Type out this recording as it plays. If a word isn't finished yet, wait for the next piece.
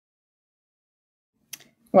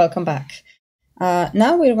welcome back.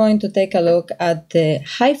 Now we're going to take a look at the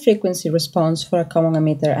high frequency response for a common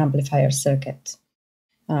emitter amplifier circuit.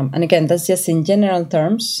 And again, that's just in general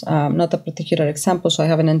terms, not a particular example, so I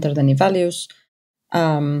haven't entered any values.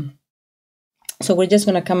 So we're just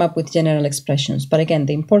going to come up with general expressions. But again,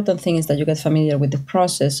 the important thing is that you get familiar with the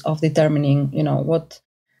process of determining, what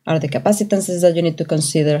are the capacitances that you need to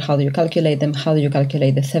consider, how do you calculate them, how do you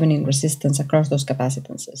calculate the Thevenin resistance across those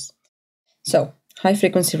capacitances. So high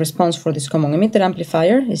frequency response for this common emitter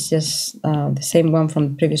amplifier is just the same one from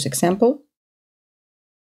the previous example.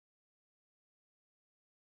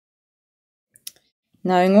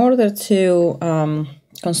 Now, in order to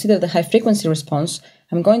consider the high frequency response,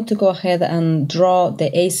 I'm going to go ahead and draw the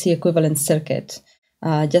AC equivalent circuit,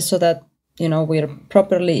 just so that we're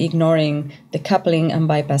properly ignoring the coupling and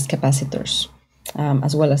bypass capacitors,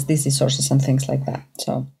 as well as DC sources and things like that.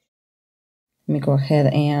 So let me go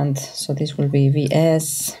ahead and, so this will be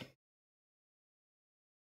VS.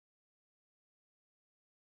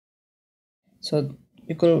 So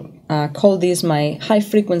you could call this my high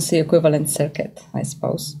frequency equivalent circuit, I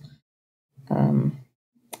suppose.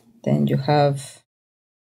 Then you have,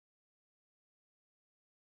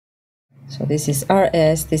 so this is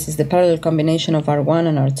RS, this is the parallel combination of R1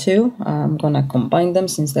 and R2. I'm going to combine them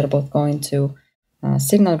since they're both going to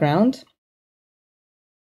signal ground.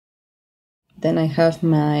 Then I have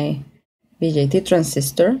my BJT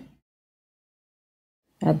transistor.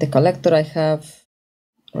 At the collector I have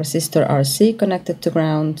resistor RC connected to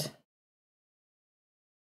ground.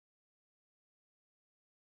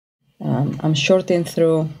 I'm shorting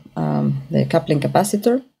through the coupling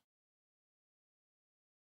capacitor.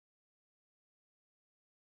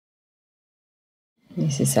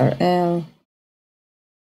 This is RL.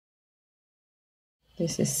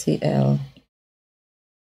 This is CL.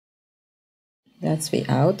 That's V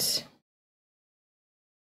out.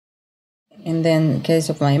 And then in case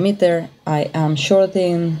of my emitter, I am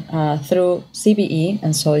shorting through CBE,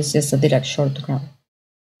 and so it's just a direct short to ground.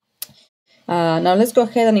 Now let's go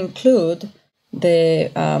ahead and include the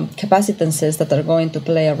capacitances that are going to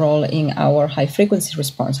play a role in our high frequency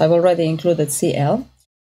response. I've already included CL.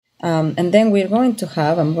 And then we're going to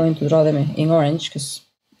have, I'm going to draw them in orange because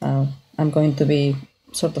I'm going to be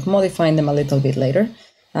sort of modifying them a little bit later.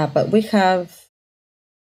 But we have,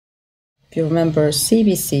 if you remember,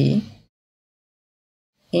 CBC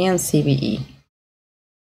and CBE,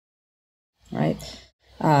 right?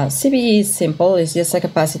 CBE is simple. It's just a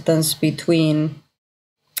capacitance between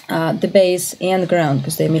the base and ground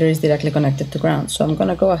because the emitter is directly connected to ground. So I'm going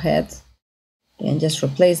to go ahead and just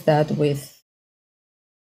replace that with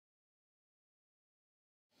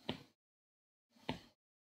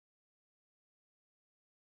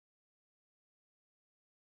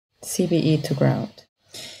CBE to ground.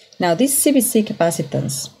 Now this CBC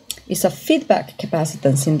capacitance is a feedback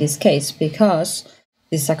capacitance in this case because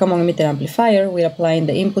this is a common emitter amplifier. We're applying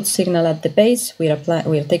the input signal at the base, we're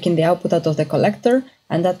taking the output out of the collector,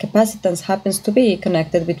 and that capacitance happens to be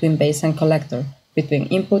connected between base and collector, between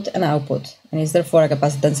input and output, and is therefore a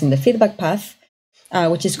capacitance in the feedback path,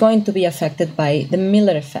 which is going to be affected by the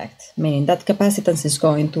Miller effect, meaning that capacitance is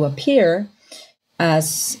going to appear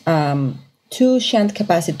as two shunt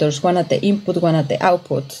capacitors, one at the input, one at the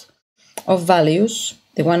output, of values.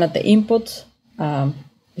 The one at the input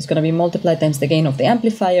is going to be multiplied times the gain of the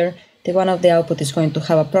amplifier. The one of the output is going to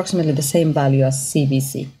have approximately the same value as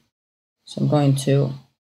CBC. So I'm going to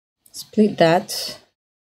split that.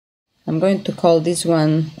 I'm going to call this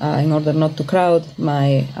one, in order not to crowd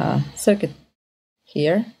my circuit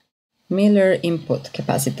here, Miller input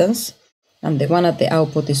capacitance. And the one at the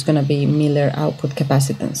output is going to be Miller output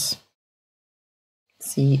capacitance.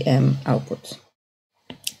 CM output.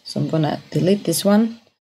 So I'm going to delete this one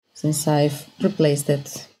since I've replaced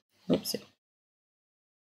it. Oopsie.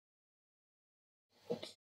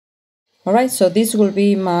 All right, so this will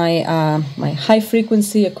be my my high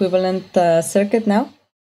frequency equivalent circuit now,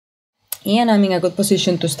 and I'm in a good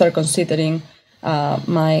position to start considering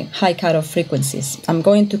my high cutoff frequencies. I'm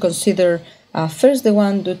going to consider first the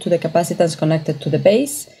one due to the capacitance connected to the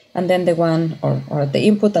base, and then the one or at the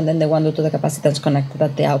input, and then the one due to the capacitance connected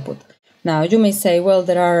at the output. Now you may say, well,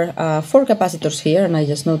 there are 4 capacitors here, and I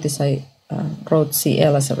just noticed I wrote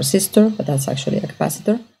CL as a resistor, but that's actually a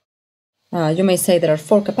capacitor. You may say there are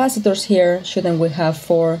 4 capacitors here, shouldn't we have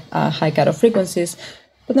 4 high cutoff frequencies?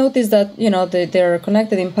 But notice that, they're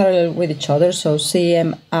connected in parallel with each other, so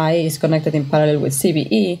CMI is connected in parallel with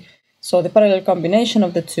CBE, so the parallel combination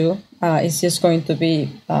of the two is just going to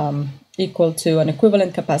be equal to an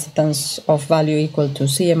equivalent capacitance of value equal to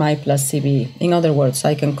CMI plus CBE. In other words,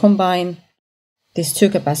 I can combine these 2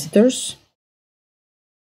 capacitors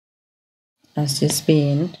as just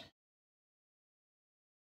being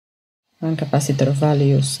one capacitor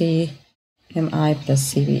value C Mi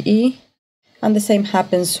plus CVE. And the same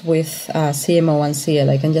happens with CMO and CL.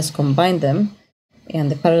 I can just combine them,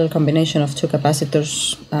 and the parallel combination of two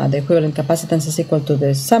capacitors, the equivalent capacitance is equal to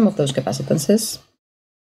the sum of those capacitances.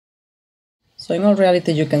 So in all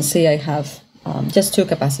reality, you can see I have just two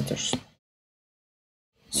capacitors.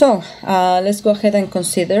 So let's go ahead and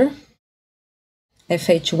consider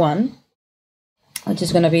FH1, which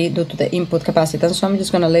is going to be due to the input capacitance. So I'm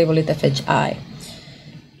just going to label it FHI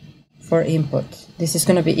for input. This is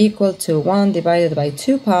going to be equal to 1 divided by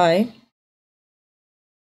 2 pi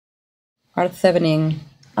R Thevenin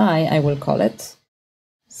I will call it,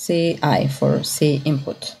 CI for C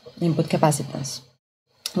input capacitance.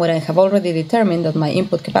 Where I have already determined that my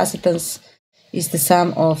input capacitance is the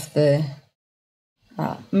sum of the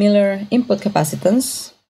Miller input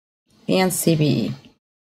capacitance and CVE.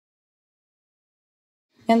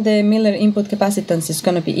 And the Miller input capacitance is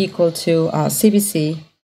going to be equal to CVC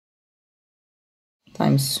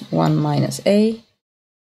times 1 minus A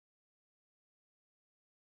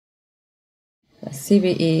plus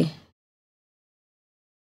CVE,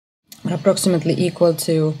 or approximately equal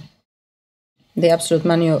to the absolute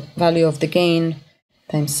value of the gain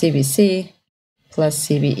times CVC plus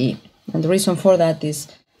CVE. And the reason for that is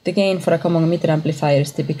the gain for a common emitter amplifier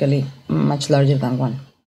is typically much larger than 1.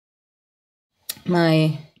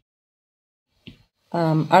 My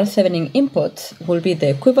R Thevenin input will be the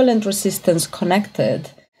equivalent resistance connected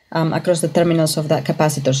across the terminals of that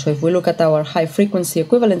capacitor. So if we look at our high frequency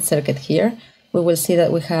equivalent circuit here, we will see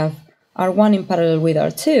that we have R1 in parallel with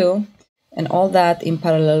R2, and all that in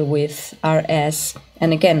parallel with RS.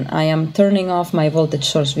 And again, I am turning off my voltage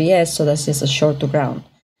source VS, so that's just a short to ground.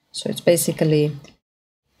 So it's basically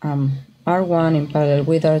R1 in parallel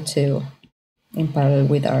with R2 in parallel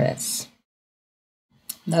with RS.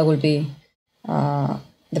 That will be the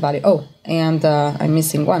value. Oh, and I'm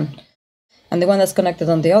missing one. And the one that's connected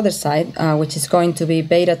on the other side, which is going to be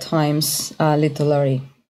beta times little re.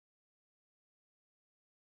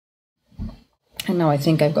 And now I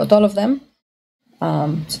think I've got all of them.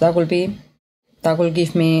 So that will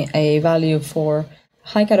give me a value for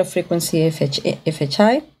high cutoff frequency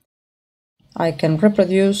FHI. I can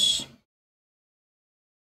reproduce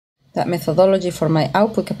that methodology for my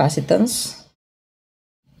output capacitance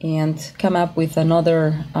and come up with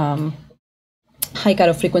another high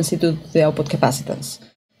cutoff frequency to the output capacitance.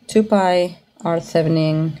 2 pi R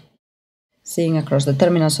Thevenin seeing across the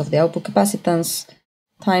terminals of the output capacitance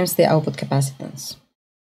times the output capacitance,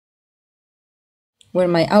 where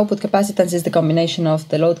my output capacitance is the combination of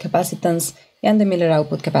the load capacitance and the Miller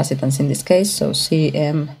output capacitance in this case, so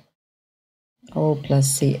CMO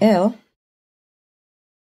plus CL.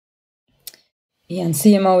 And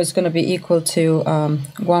CMO is going to be equal to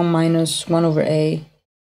 1 minus 1 over A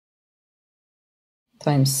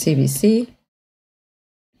times CVC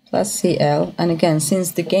plus CL. And again,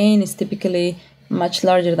 since the gain is typically much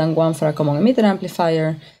larger than 1 for a common emitter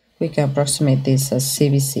amplifier, we can approximate this as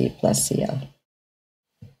CVC plus CL.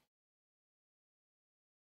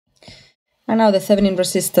 And now the Thevenin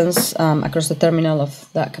resistance across the terminal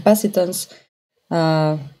of that capacitance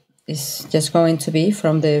is just going to be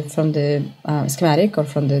from the schematic or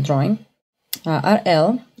from the drawing,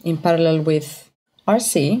 RL in parallel with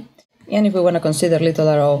RC, and if we want to consider little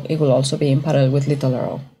rho, it will also be in parallel with little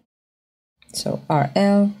rho. So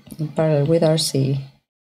RL in parallel with RC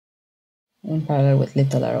in parallel with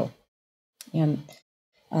little rho. And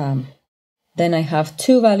then I have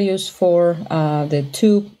two values for the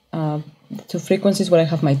two frequencies where I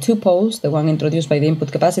have my two poles, the one introduced by the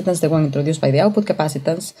input capacitance, the one introduced by the output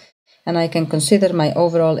capacitance, and I can consider my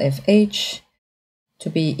overall FH to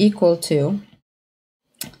be equal to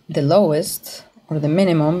the lowest or the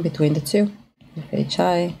minimum between the two,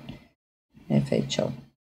 FHI, FHO.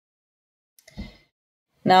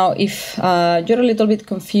 Now, if you're a little bit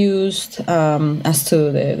confused as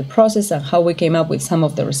to the process and how we came up with some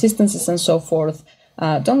of the resistances and so forth,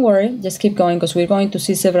 don't worry, just keep going, because we're going to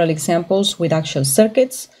see several examples with actual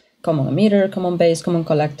circuits, common emitter, common base, common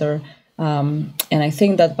collector, and I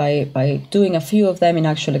think that by doing a few of them in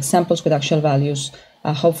actual examples with actual values,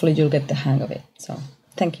 hopefully you'll get the hang of it. So,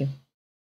 thank you.